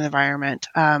kind of take in the environment.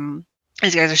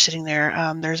 As you guys are sitting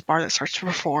there, there's a bar that starts to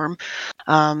perform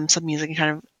some music and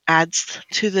kind of adds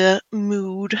to the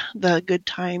mood, the good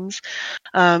times.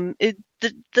 The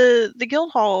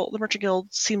guild hall, the Merchant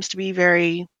Guild, seems to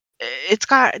be it's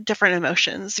got different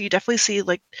emotions. You definitely see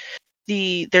like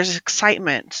there's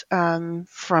excitement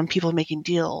from people making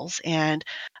deals, and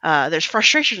there's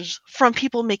frustrations from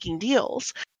people making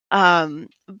deals.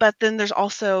 But then there's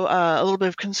also a little bit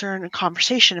of concern and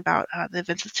conversation about the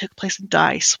events that took place in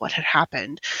Dice, what had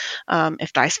happened.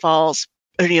 If Dice falls,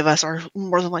 any of us are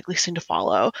more than likely soon to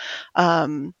follow.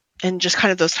 And just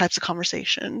kind of those types of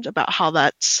conversations about how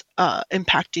that's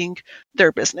impacting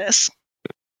their business.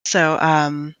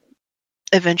 So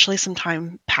eventually some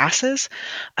time passes,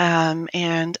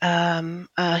 and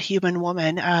a human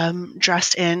woman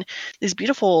dressed in these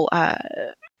beautiful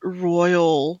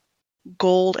royal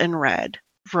gold and red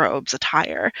robes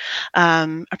attire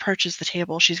approaches the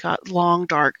table. She's got long,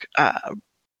 dark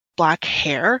black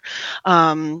hair,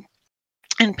 and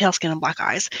pale skin and black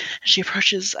eyes. She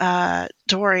approaches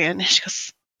Dorian. She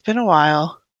goes, it's been a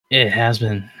while. It has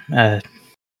been.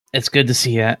 It's good to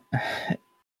see you,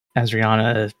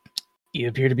 Azriana. You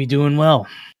appear to be doing well.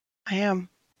 I am.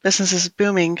 Business is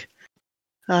booming.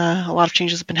 A lot of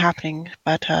changes have been happening,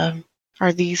 but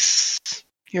are these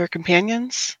your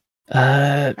companions?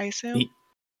 I assume?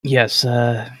 Yes,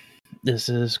 this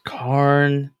is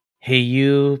Karn. Hey,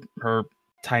 you, her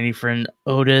tiny friend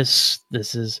Otis.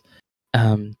 This is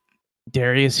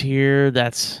Darius here.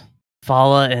 That's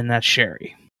Fala, and that's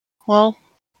Sherry. Well,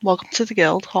 welcome to the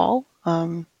guild hall.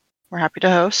 We're happy to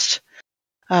host.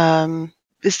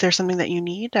 Is there something that you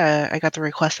need? I got the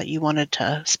request that you wanted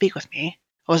to speak with me.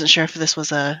 I wasn't sure if this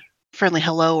was a friendly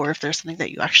hello or if there's something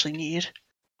that you actually need.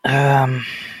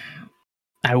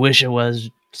 I wish it was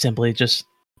simply just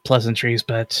pleasantries,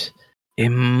 but we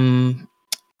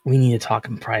need to talk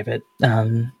in private.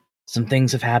 Some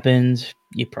things have happened.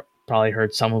 You probably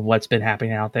heard some of what's been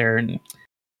happening out there, and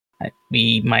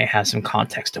we might have some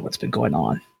context to what's been going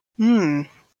on.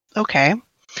 Okay.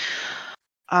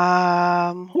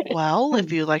 Well,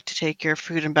 if you'd like to take your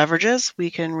food and beverages,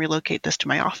 we can relocate this to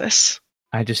my office.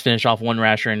 I just finished off one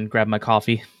rasher and grabbed my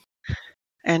coffee.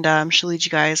 And she'll lead you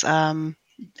guys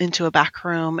into a back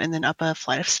room and then up a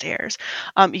flight of stairs.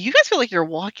 You guys feel like you're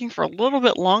walking for a little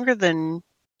bit longer than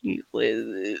you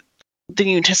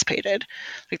anticipated.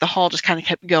 Like the hall just kind of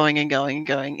kept going and going and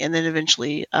going, and then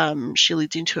eventually she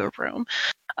leads you into a room.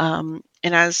 And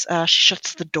as she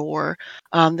shuts the door,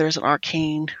 there's an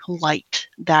arcane light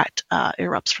that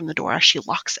erupts from the door as she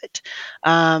locks it.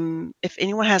 If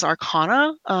anyone has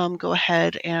Arcana, go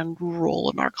ahead and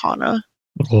roll an Arcana.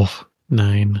 Oh,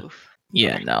 9. Oof.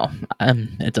 Yeah, Okay. no.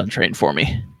 It's untrained for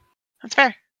me. That's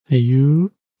fair. Hey,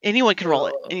 you. Anyone can roll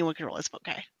it. Anyone can roll it. It's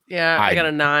okay. Yeah, I got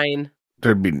a 9.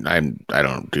 I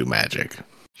don't do magic.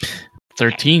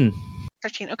 13.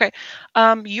 13. Okay.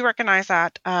 You recognize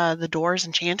that the door is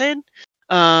enchanted.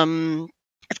 It's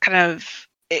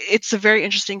a very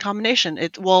interesting combination.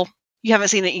 You haven't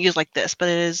seen it used like this, but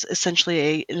it is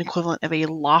essentially an equivalent of a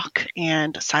lock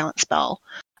and silent spell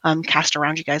cast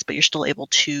around you guys, but you're still able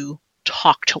to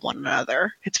talk to one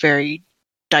another. It's very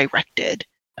directed.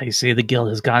 I see the guild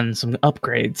has gotten some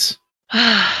upgrades.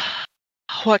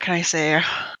 What can I say?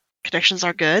 Connections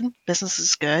are good. Business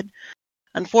is good.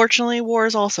 Unfortunately, war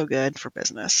is also good for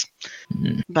business.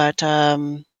 Mhm. But,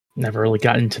 Never really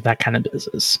got into that kind of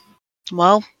business.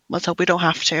 well, let's hope we don't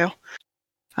have to.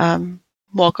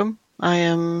 Welcome. I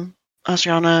am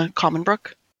Asriana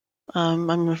Commonbrook. I'm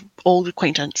an old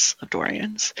acquaintance of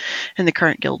Dorian's and the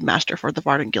current guild master for the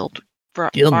Vardant Guild.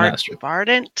 Guildmaster.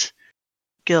 Vardant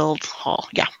Guild Hall.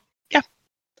 Yeah.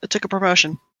 I took a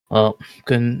promotion. Well,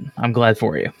 good. I'm glad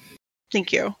for you.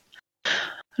 Thank you.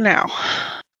 Now,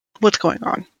 what's going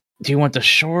on? Do you want the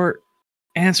short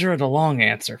answer or the long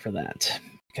answer for that?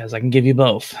 Because I can give you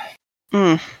both.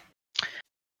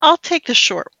 I'll take the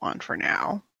short one for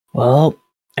now. Well,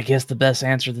 I guess the best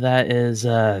answer to that is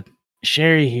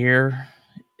Sherry here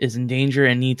is in danger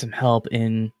and needs some help,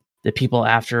 in the people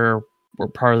after were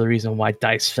part of the reason why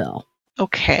Dice fell.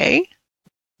 Okay.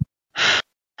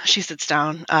 She sits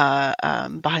down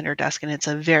behind her desk, and it's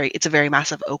a very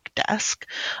massive oak desk.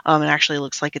 It actually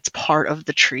looks like it's part of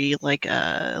the tree, like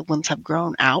limbs have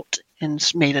grown out and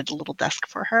made it a little desk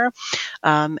for her.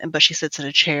 But she sits in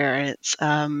a chair, and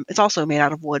it's also made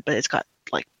out of wood, but it's got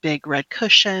like big red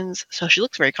cushions, so she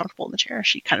looks very comfortable in the chair.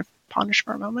 She kind of ponders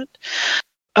for a moment.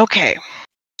 Okay,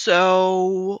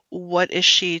 so what is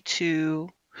she to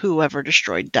whoever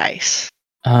destroyed Dice?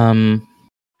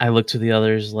 I look to the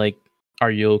others like, are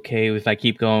you okay if I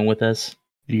keep going with this?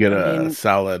 You get a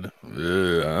solid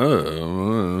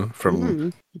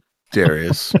from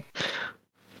Darius.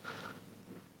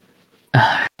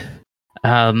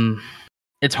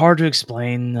 It's hard to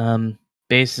explain.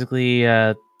 Basically,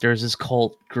 there's this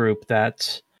cult group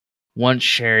that wants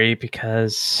Sherry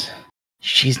because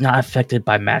she's not affected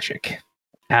by magic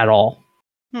at all.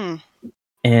 And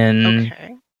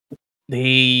Okay.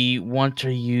 they want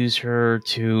to use her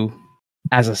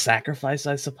as a sacrifice,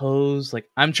 I suppose. Like,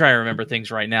 I'm trying to remember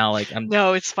things right now. Like,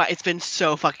 No, it's fine. It's been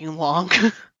so fucking long.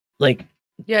 Like,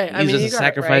 yeah, I use mean, as a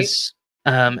sacrifice,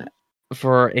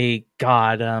 for a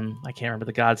god. I can't remember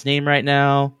the god's name right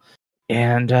now.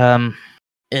 And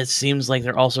it seems like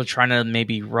they're also trying to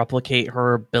maybe replicate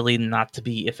her ability not to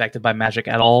be affected by magic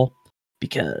at all,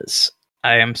 because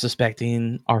I am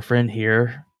suspecting our friend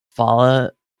here,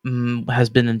 Fala, has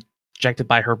been injected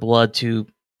by her blood to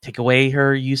take away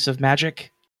her use of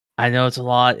magic. I know it's a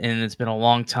lot and it's been a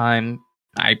long time,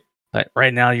 but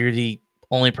right now you're the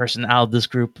only person out of this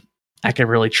group I can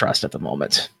really trust at the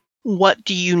moment. What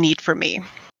do you need from me?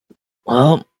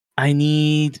 Well, I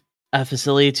need a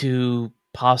facility to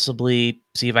possibly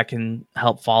see if I can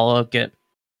help Fala get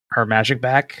her magic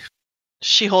back.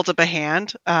 She holds up a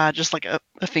hand, just like a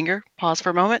finger, pause for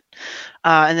a moment,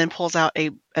 and then pulls out a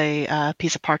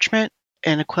piece of parchment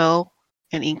and a quill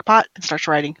and ink pot and starts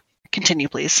writing. Continue,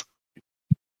 please.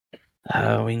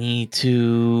 We need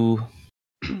to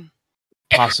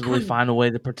possibly find a way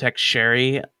to protect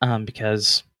Sherry,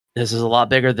 because this is a lot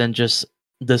bigger than just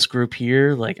this group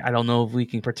here. Like, I don't know if we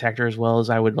can protect her as well as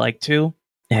I would like to,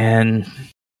 and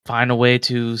find a way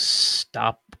to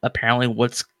stop apparently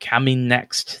what's coming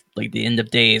next, like the end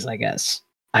of days, I guess.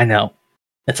 I know,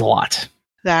 it's a lot.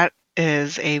 That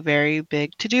is a very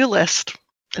big to-do list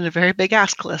and a very big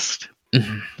ask list.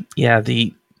 Yeah,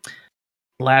 the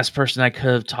last person I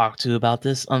could have talked to about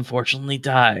this unfortunately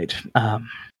died.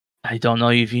 I don't know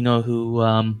if you know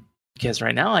who, because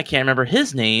right now I can't remember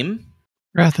his name.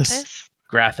 Grathus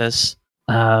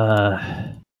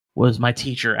was my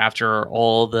teacher after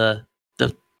all the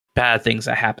bad things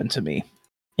that happened to me.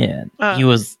 And he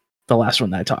was the last one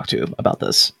that I talked to about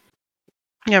this.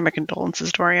 Yeah, my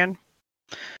condolences, Dorian.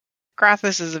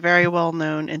 Grathus is a very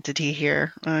well-known entity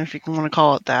here, if you can want to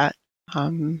call it that.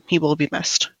 He will be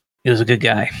missed. He was a good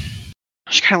guy.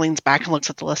 She kind of leans back and looks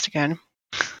at the list again.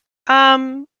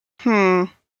 I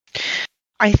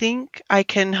think I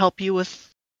can help you with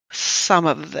some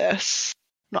of this.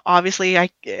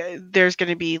 obviously, there's going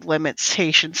to be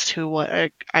limitations to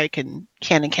what I can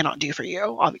and cannot do for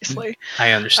you. Obviously,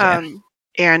 I understand.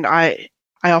 And I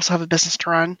also have a business to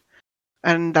run,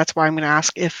 and that's why I'm going to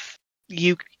ask if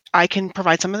I can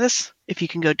provide some of this if you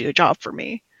can go do a job for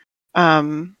me.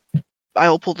 I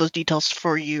will pull those details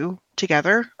for you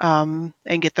together and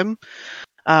get them.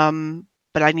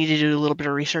 But I need to do a little bit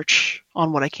of research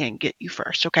on what I can get you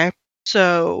first, okay?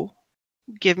 So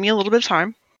give me a little bit of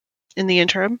time. In the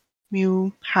interim,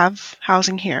 you have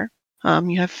housing here.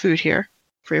 You have food here,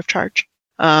 free of charge.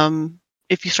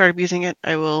 If you start abusing it,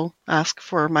 I will ask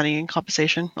for money and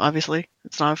compensation, obviously.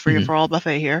 It's not a free-for-all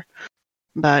buffet here.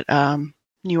 But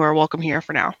you are welcome here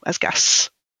for now as guests.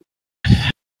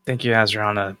 Thank you,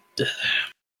 Azrana.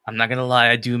 I'm not gonna lie,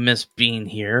 I do miss being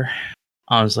here.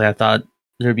 Honestly, I thought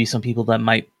there'd be some people that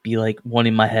might be like one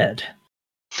in my head.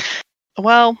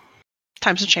 Well,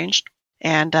 times have changed,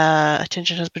 and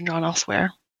attention has been drawn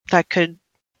elsewhere. That could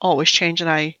always change, and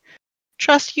I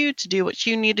trust you to do what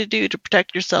you need to do to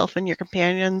protect yourself and your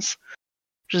companions.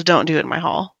 Just don't do it in my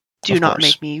hall. Don't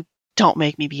make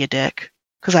me be a dick,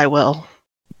 because I will.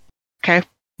 Okay?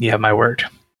 You have my word.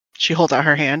 She holds out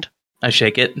her hand. I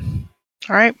shake it.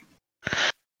 All right.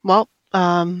 Well,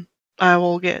 I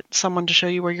will get someone to show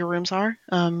you where your rooms are.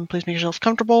 Please make yourself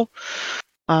comfortable.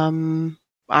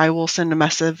 I will send a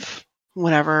missive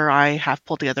whenever I have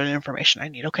pulled together the information I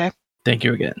need, okay? Thank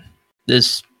you again.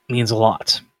 This means a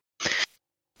lot.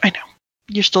 I know.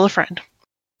 You're still a friend,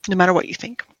 no matter what you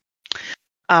think.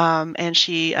 And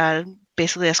she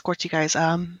basically escorts you guys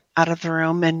out of the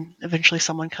room, and eventually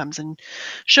someone comes and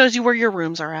shows you where your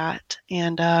rooms are at.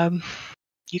 And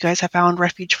you guys have found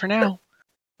refuge for now.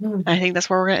 And I think that's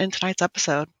where we're going to end tonight's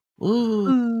episode.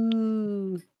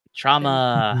 Ooh.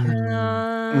 Trauma.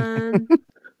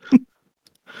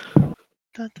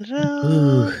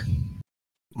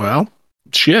 Well,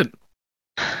 shit.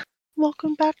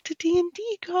 Welcome back to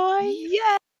D&D, guys.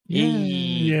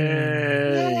 Yay.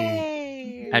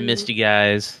 I missed you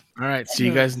guys. All right, see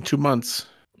you guys in 2 months.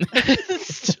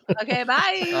 Okay, bye.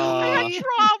 I got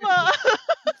trauma.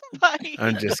 Bye.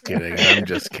 I'm just kidding.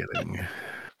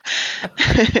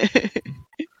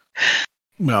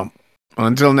 Well,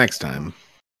 until next time,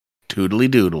 toodly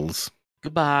doodles.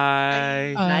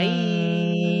 Goodbye. Bye.